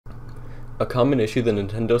A common issue the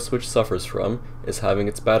Nintendo Switch suffers from is having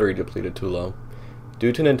its battery depleted too low.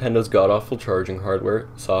 Due to Nintendo's god-awful charging hardware,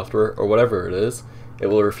 software, or whatever it is, it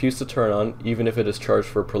will refuse to turn on even if it is charged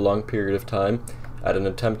for a prolonged period of time at an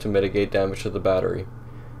attempt to mitigate damage to the battery.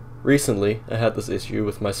 Recently, I had this issue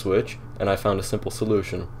with my Switch, and I found a simple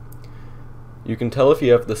solution. You can tell if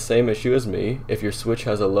you have the same issue as me if your Switch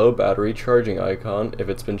has a low battery charging icon if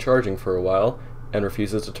it's been charging for a while and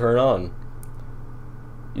refuses to turn on.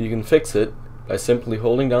 You can fix it by simply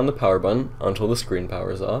holding down the power button until the screen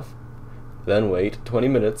powers off, then wait 20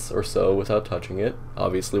 minutes or so without touching it,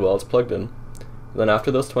 obviously while it's plugged in. Then after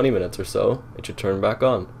those 20 minutes or so, it should turn back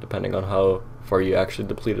on, depending on how far you actually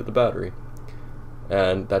depleted the battery.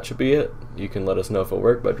 And that should be it. You can let us know if it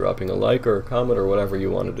worked by dropping a like or a comment or whatever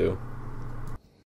you want to do.